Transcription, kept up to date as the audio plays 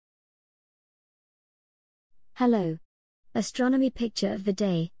Hello. Astronomy picture of the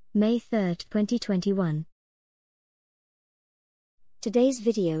day, May 3, 2021. Today's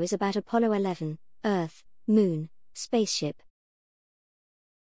video is about Apollo 11, Earth, Moon, Spaceship.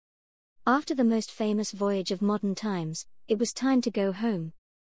 After the most famous voyage of modern times, it was time to go home.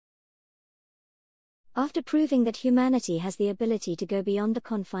 After proving that humanity has the ability to go beyond the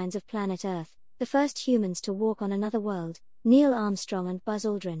confines of planet Earth, the first humans to walk on another world, Neil Armstrong and Buzz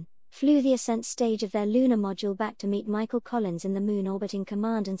Aldrin, flew the ascent stage of their Lunar Module back to meet Michael Collins in the Moon Orbiting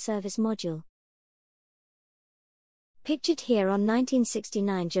Command and Service Module. Pictured here on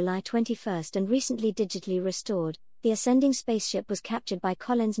 1969 July 21 and recently digitally restored, the ascending spaceship was captured by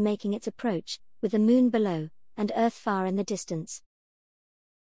Collins making its approach, with the Moon below, and Earth far in the distance.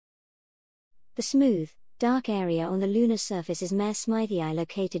 The smooth, dark area on the lunar surface is Mare Smythii,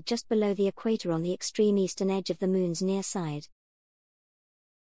 located just below the equator on the extreme eastern edge of the Moon's near side.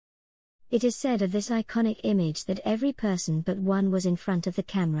 It is said of this iconic image that every person but one was in front of the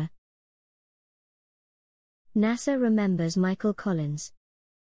camera. NASA remembers Michael Collins.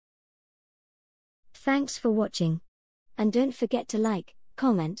 Thanks for watching. And don't forget to like,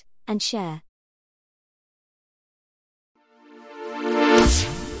 comment, and share.